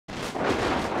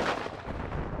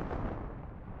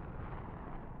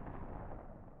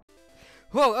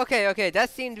Whoa, okay, that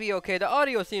seemed to be okay. The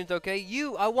audio seems okay.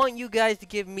 I want you guys to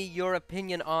give me your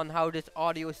opinion on how this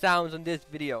audio sounds on this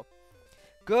video.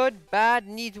 Good, bad,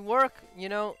 needs work, you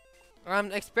know.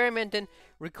 I'm experimenting.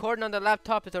 Recording on the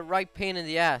laptop is a right pain in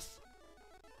the ass.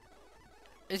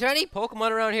 Is there any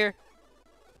Pokemon around here?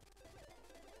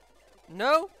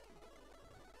 No?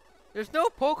 There's no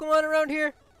Pokemon around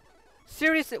here?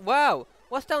 Seriously? Wow.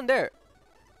 What's down there?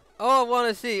 Oh, I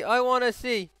wanna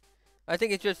see. I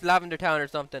think it's just Lavender Town or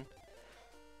something.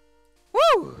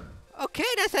 Woo! Okay,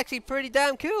 that's actually pretty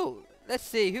damn cool. Let's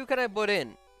see, who can I put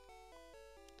in?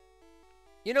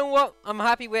 You know what? I'm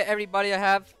happy with everybody I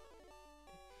have.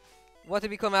 What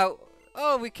did we come out?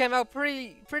 Oh, we came out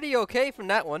pretty okay from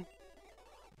that one.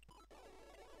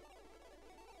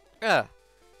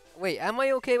 Wait, am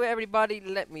I okay with everybody?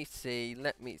 Let me see.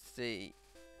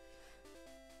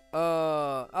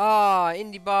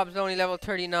 Indie Bob's only level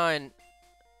 39.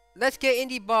 Let's get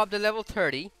Indie Bob to level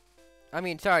 30. I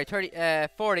mean, sorry, 40.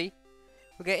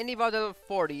 We'll get Indie Bob to level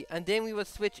 40, and then we will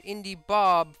switch Indie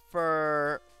Bob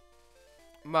for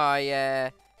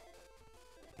my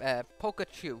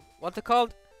Pikachu. What's it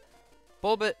called?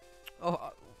 Bulbit.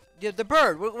 Oh, yeah, the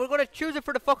bird. We're gonna choose it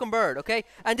for the fucking bird, okay?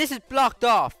 And this is blocked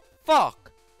off.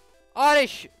 Fuck.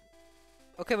 Oddish.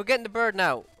 Okay, we're getting the bird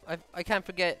now. I can't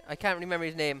forget. I can't remember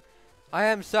his name. I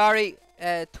am sorry.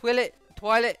 Twilly.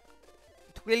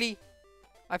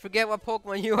 I forget what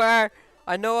Pokemon you are.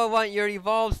 I know I want your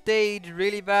evolved stage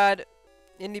really bad.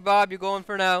 Indie Bob, you're going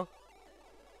for now.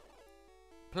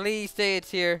 Please say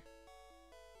it's here.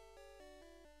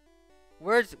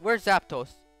 Where's Zapdos?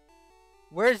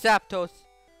 Where's Zapdos?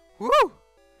 Woo!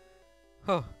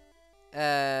 Huh.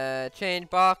 Change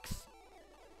box.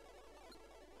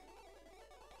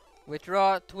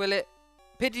 Withdraw, Twillet.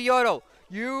 Pidgeotto!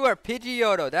 You are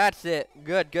Pidgeotto, that's it.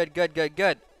 Good.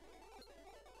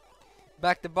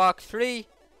 Back to box 3.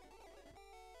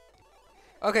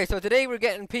 Okay, so today we're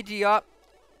getting Pidgeot.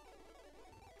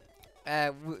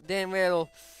 Then we'll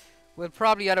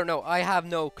probably, I don't know. I have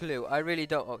no clue. I really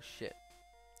don't. Oh, shit.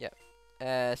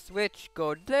 Yep. Switch,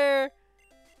 go there.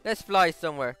 Let's fly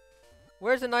somewhere.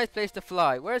 Where's a nice place to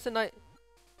fly? Where's a nice...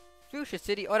 Fuchsia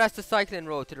City? Oh, that's the cycling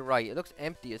road to the right. It looks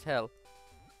empty as hell.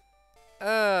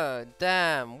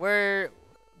 Damn.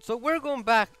 So we're going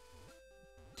back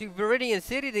to Viridian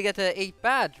City to get the 8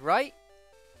 badge, right?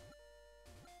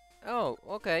 Oh,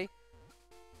 okay.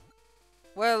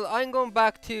 Well, I'm going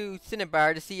back to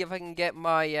Cinnabar to see if I can get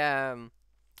my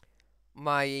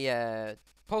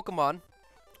Pokemon,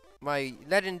 my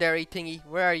legendary thingy.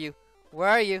 Where are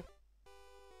you?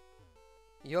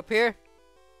 You up here?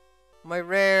 My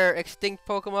rare extinct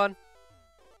Pokemon.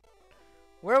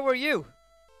 Where were you?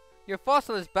 Your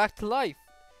fossil is back to life.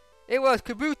 It was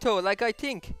Kabuto, like I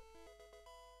think.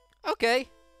 Okay.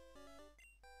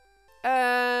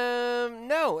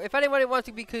 No. If anybody wants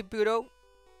to be Kabuto.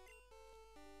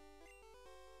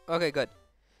 Okay, good.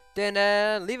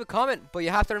 Then leave a comment, but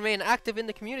you have to remain active in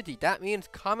the community. That means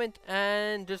comment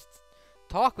and just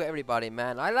talk with everybody,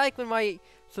 man. I like when my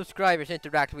subscribers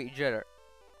interact with each other.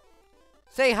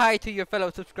 Say hi to your fellow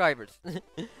subscribers.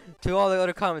 To all the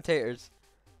other commentators.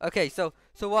 Okay, so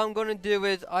what I'm going to do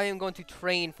is I am going to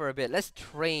train for a bit. Let's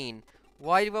train.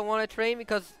 Why do I want to train?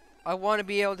 Because I want to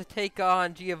be able to take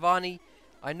on Giovanni.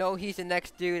 I know he's the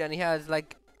next dude and he has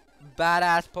like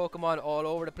badass Pokemon all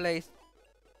over the place.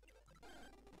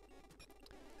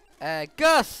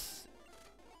 Gus!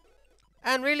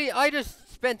 And really, I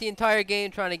just spent the entire game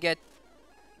trying to get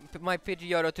my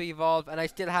Pidgeotto to evolve and I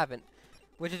still haven't.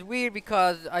 Which is weird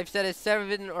because I've said it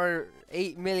 7 or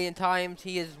 8 million times.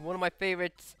 He is one of my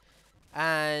favorites.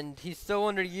 And he's so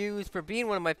underused for being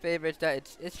one of my favorites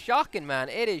that it's shocking, man.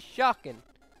 It is shocking.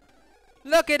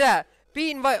 Look at that.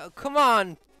 Beaten by... Come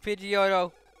on,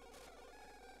 Pidgeotto.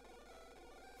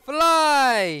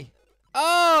 Fly.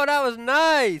 Oh, that was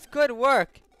nice. Good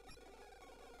work.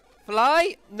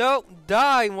 Fly? No,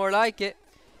 die, more like it.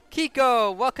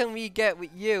 Kiko, what can we get with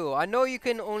you? I know you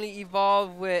can only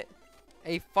evolve with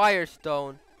a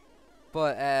Firestone,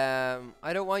 but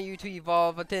I don't want you to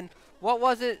evolve. But then, what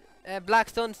was it?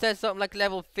 Blackstone said something like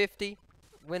level 50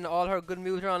 when all her good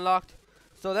moves are unlocked.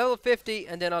 So level 50,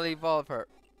 and then I'll evolve her.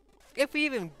 If we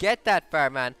even get that far,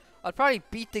 man, I'll probably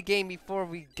beat the game before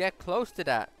we get close to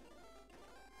that.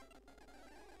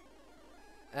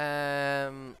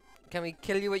 Can we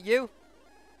kill you with you?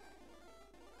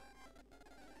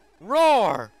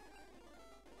 Roar!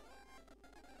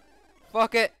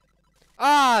 Fuck it.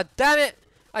 Ah, damn it!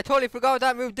 I totally forgot what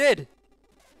that move did.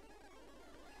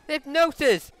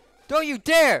 Hypnosis! Don't you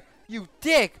dare! You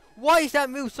dick! Why is that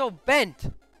move so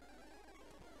bent?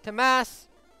 To mass.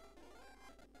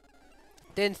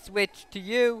 Then switch to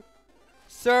you.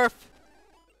 Surf.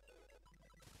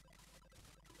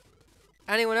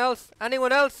 Anyone else?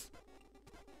 Anyone else?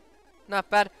 Not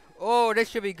bad. Oh, this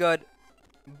should be good.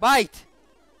 Bite.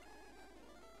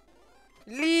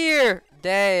 Leer.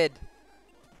 Dead.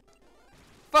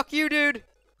 Fuck you, dude.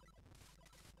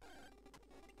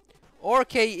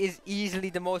 Orcay is easily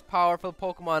the most powerful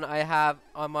Pokemon I have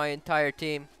on my entire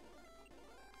team.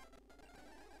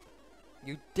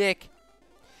 You dick.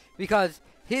 Because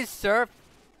his Surf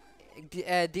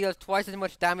deals twice as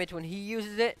much damage when he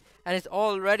uses it, and it's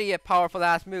already a powerful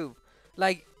ass move.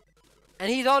 Like, and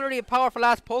he's already a powerful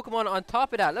ass Pokemon on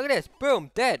top of that. Look at this.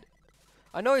 Boom. Dead.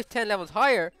 I know he's 10 levels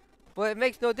higher, but it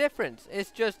makes no difference.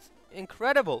 It's just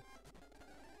incredible.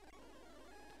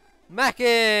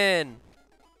 Mackin!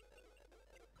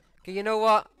 Okay, you know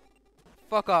what?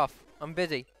 Fuck off. I'm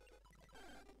busy.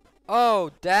 Oh,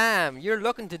 damn. You're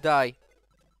looking to die.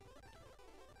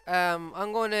 I'm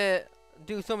going to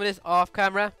do some of this off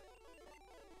camera.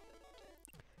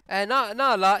 Not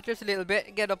a lot, just a little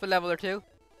bit. Get up a level or two.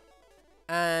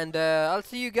 And I'll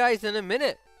see you guys in a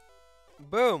minute.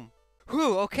 Boom.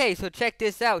 Whew, okay, so check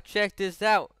this out. Check this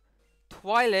out.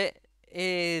 Twilight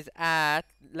is at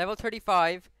level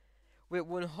 35 with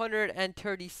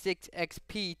 136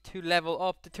 XP to level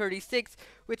up to 36,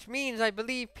 which means I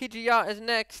believe Pidgeot is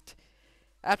next.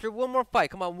 After one more fight.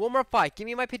 Come on, one more fight. Give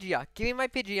me my Pidgeot. Give me my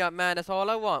Pidgeot, man. That's all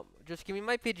I want. Just give me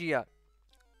my Pidgeot.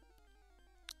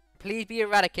 Please be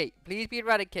Eradicate. Please be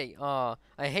Eradicate. Aw,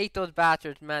 I hate those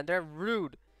bastards, man. They're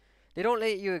rude. They don't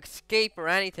let you escape or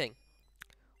anything.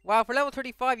 Wow, for level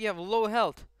 35, you have low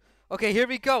health. Okay, here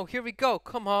we go. Here we go.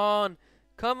 Come on.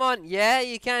 Come on. Yeah,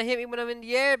 you can't hit me when I'm in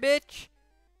the air, bitch.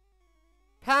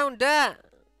 Pound that.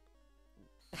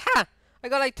 Ha! I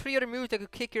got like 3 other moves that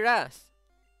could kick your ass.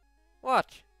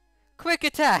 Watch. Quick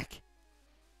attack.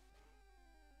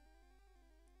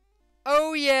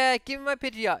 Oh, yeah. Give me my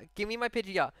Pidgeot. Give me my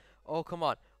Pidgeot. Oh, come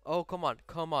on. Oh, come on.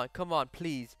 Come on. Come on.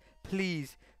 Please.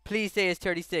 Please. Please say it's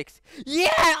 36. Yeah!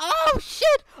 Oh,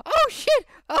 shit! Oh, shit!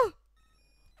 Oh!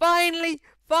 Finally!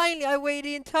 Finally! I waited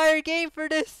the entire game for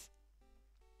this!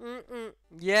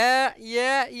 Yeah,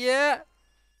 yeah, yeah!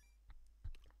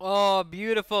 Oh,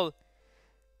 beautiful!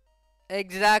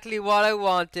 Exactly what I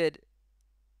wanted.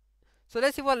 So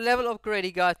let's see what level upgrade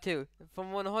he got to.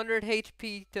 From 100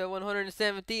 HP to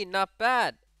 117. Not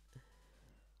bad.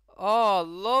 Oh,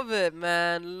 love it,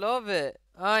 man. Love it.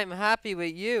 I'm happy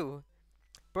with you.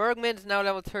 Bergman's now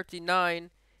level 39.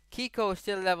 Kiko is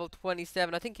still level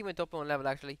 27. I think he went up one level,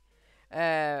 actually.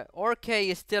 Orcay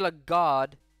is still a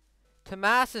god.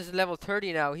 Tomas is level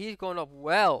 30 now. He's going up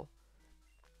well.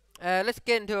 Let's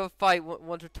get into a fight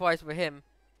once or twice with him.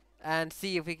 And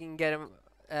see if we can get him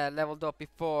leveled up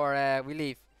before we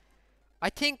leave. I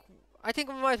think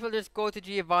we might as well just go to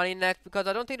Giovanni next, because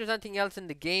I don't think there's anything else in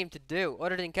the game to do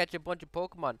other than catch a bunch of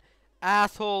Pokemon.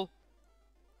 Asshole.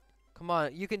 Come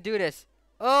on, you can do this.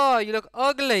 Oh, you look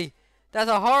ugly. That's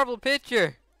a horrible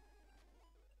picture.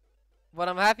 But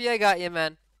I'm happy I got you,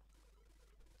 man.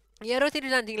 Yeah, I don't think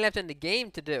there's anything left in the game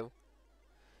to do.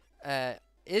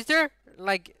 Is there?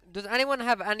 Like, does anyone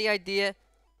have any idea?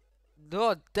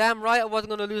 Oh, damn right I wasn't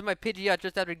going to lose my Pidgeot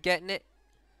just after getting it.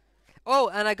 Oh,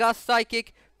 and I got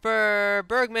Psychic for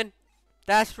Bergman.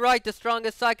 That's right, the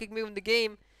strongest Psychic move in the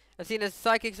game. And seeing as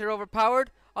Psychics are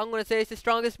overpowered, I'm going to say it's the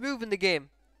strongest move in the game.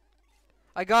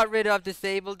 I got rid of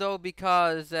Disable, though,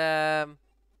 because I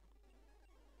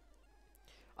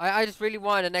just really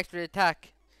wanted an extra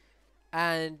attack.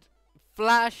 And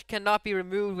Flash cannot be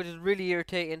removed, which is really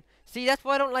irritating. See, that's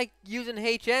why I don't like using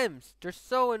HMs. They're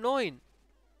so annoying.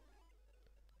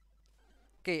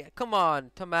 Okay, come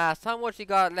on, Tomas. How much you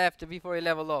got left before you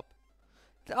level up?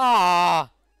 Ah!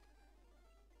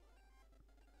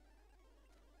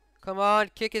 Come on,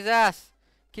 kick his ass.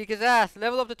 Kick his ass.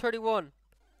 Level up to 31.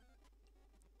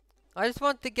 I just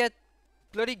want to get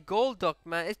bloody Golduck,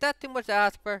 man. Is that too much to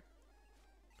ask for?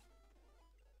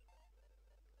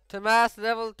 Tomas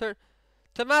level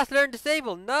Tomas learned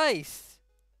Disable. Nice.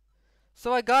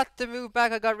 So I got the move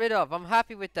back I got rid of. I'm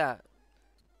happy with that.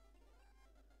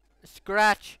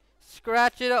 Scratch.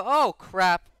 Scratch it up. Oh,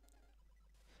 crap.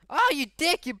 Oh, you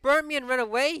dick. You burnt me and ran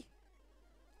away.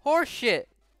 Horse shit.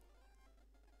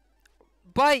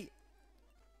 Bite.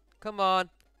 Come on.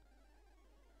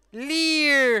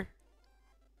 Leer.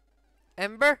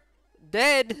 Ember.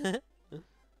 Dead.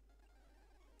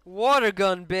 Water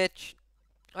gun, bitch.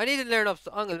 I need to learn up.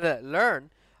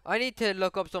 I need to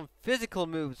look up some physical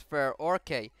moves for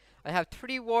Orcay. I have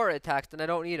 3 water attacks and I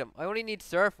don't need them. I only need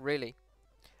Surf, really.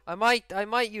 I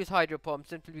might use Hydro Pump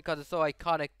simply because it's so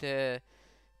iconic to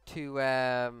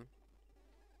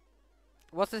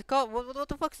What's it called? What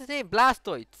the fuck's his name?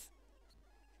 Blastoids.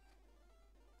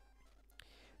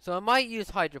 So I might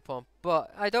use Hydro Pump,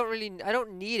 but I don't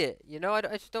need it. You know, I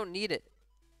just don't need it.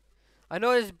 I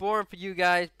know it's boring for you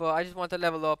guys, but I just want to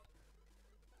level up.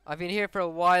 I've been here for a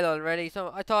while already,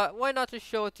 so I thought, why not just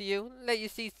show it to you? Let you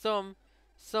see some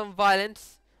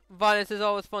violence. Violence is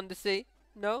always fun to see.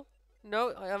 No?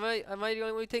 No? Am I the only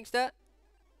one who thinks that?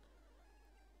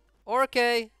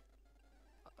 Okay.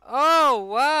 Oh,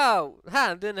 wow.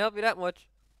 Ha, didn't help me that much.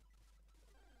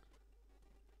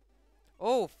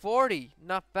 Oh, 40.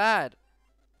 Not bad.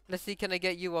 Let's see, can I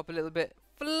get you up a little bit?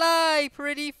 Fly,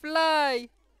 pretty fly.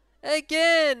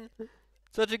 Again.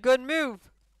 Such a good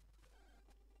move.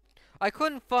 I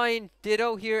couldn't find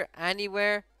Ditto here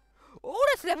anywhere. Oh,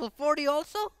 that's level 40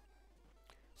 also.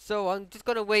 So I'm just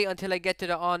going to wait until I get to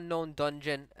the unknown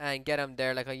dungeon and get him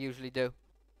there like I usually do.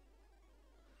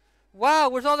 Wow,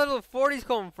 where's all the little 40s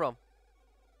coming from?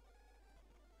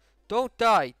 Don't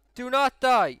die. Do not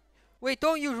die. Wait,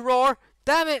 don't use roar.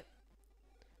 Damn it.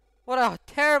 What a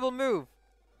terrible move.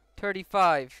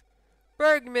 35.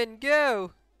 Bergman,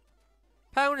 go.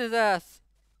 Pound his ass.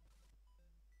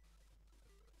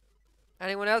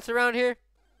 Anyone else around here?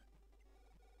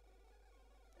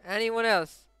 Anyone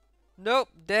else? Nope,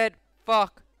 dead.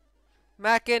 Fuck.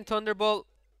 Mackin, Thunderbolt.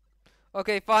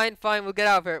 Okay, fine, fine. We'll get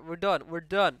out of here. We're done. We're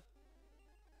done.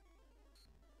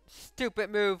 Stupid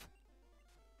move.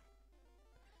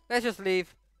 Let's just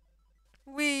leave.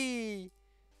 Whee!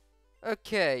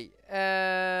 Okay.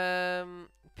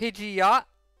 Pidgeot.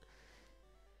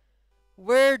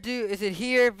 Is it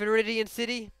here, Viridian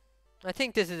City? I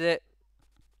think this is it.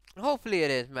 Hopefully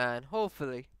it is, man.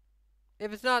 Hopefully.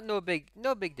 If it's not, no big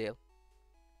deal.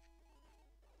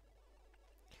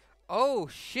 Oh,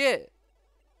 shit.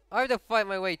 I have to fight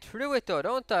my way through it, though,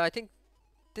 don't I? I think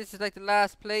this is like the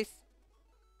last place.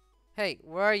 Hey,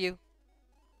 where are you?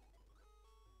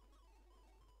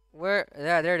 Where?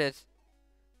 Yeah, there it is.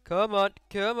 Come on,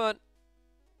 come on.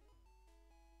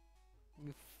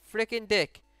 You frickin'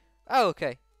 dick. Oh,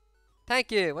 okay.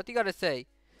 Thank you. What do you gotta say?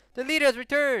 The leader has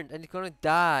returned, and he's gonna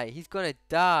die. He's gonna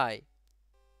die.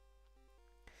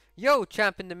 Yo,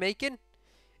 champ in the making.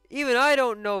 Even I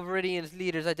don't know Viridian's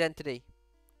leader's identity.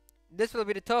 This will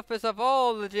be the toughest of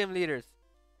all the gym leaders.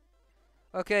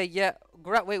 Okay, yeah.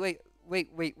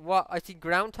 Wait. What? I see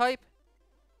ground type.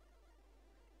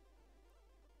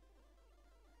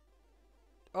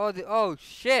 Oh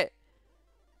shit.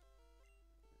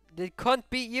 Did Cunt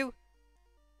beat you?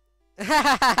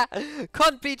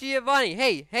 Cunt beat Giovanni.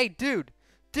 Hey, dude.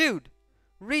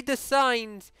 Read the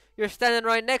signs you're standing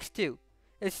right next to.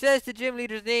 It says the gym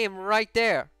leader's name right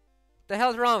there. The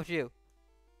hell's wrong with you?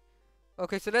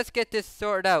 Okay, so let's get this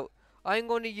sorted out. I'm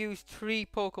going to use 3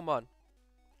 Pokemon.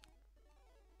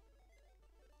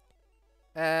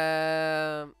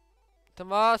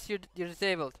 Tomas, you're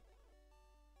disabled.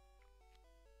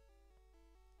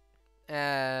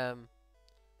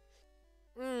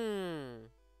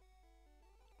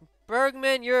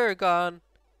 Bergman, you're gone.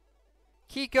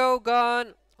 Kiko,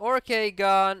 gone. Orke,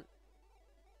 gone.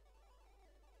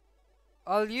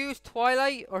 I'll use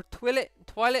Twilight or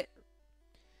Twilight.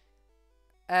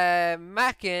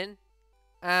 Mackin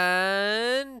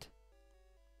and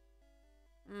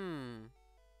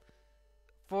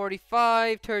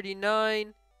 45,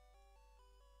 39.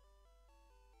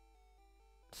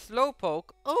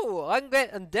 Slowpoke. Oh, I'm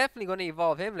definitely going to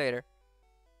evolve him later.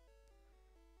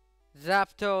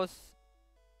 Zapdos.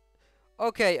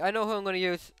 Okay, I know who I'm going to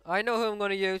use.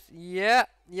 Yeah,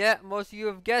 most of you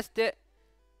have guessed it.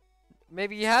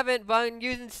 Maybe you haven't, but I'm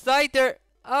using Scyther.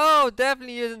 Oh,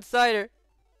 definitely using Scyther.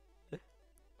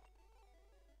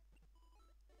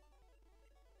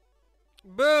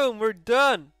 Boom, we're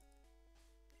done.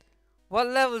 What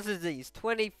levels is these?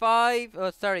 25?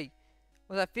 Oh, sorry.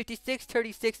 Was that 56,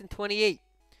 36, and 28?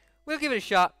 We'll give it a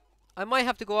shot. I might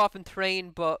have to go off and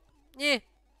train, but yeah.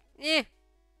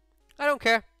 I don't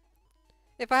care.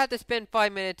 If I have to spend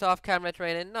 5 minutes off camera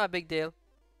training, not a big deal.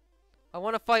 I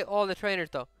want to fight all the trainers,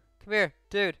 though. Come here,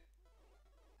 dude.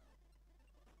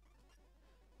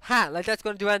 Ha! Like that's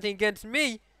going to do anything against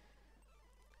me.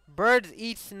 Birds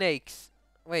eat snakes.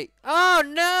 Wait. Oh,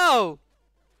 no!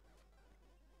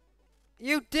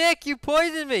 You dick! You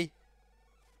poisoned me!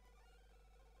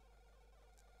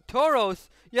 Tauros?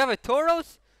 You have a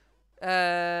Tauros?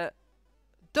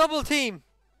 Double team!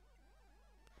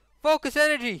 Focus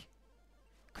energy!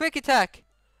 Quick attack!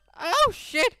 Oh,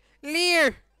 shit!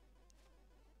 Leer!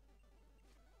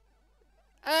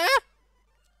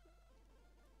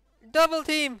 Double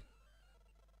team!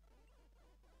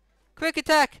 Quick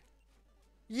attack!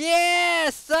 Yeah!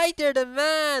 Scyther the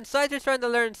man! Scyther's trying to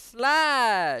learn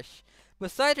Slash!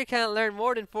 Besides, I can't learn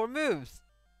more than 4 moves.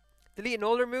 Delete an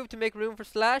older move to make room for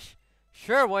Slash?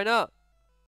 Sure, why not?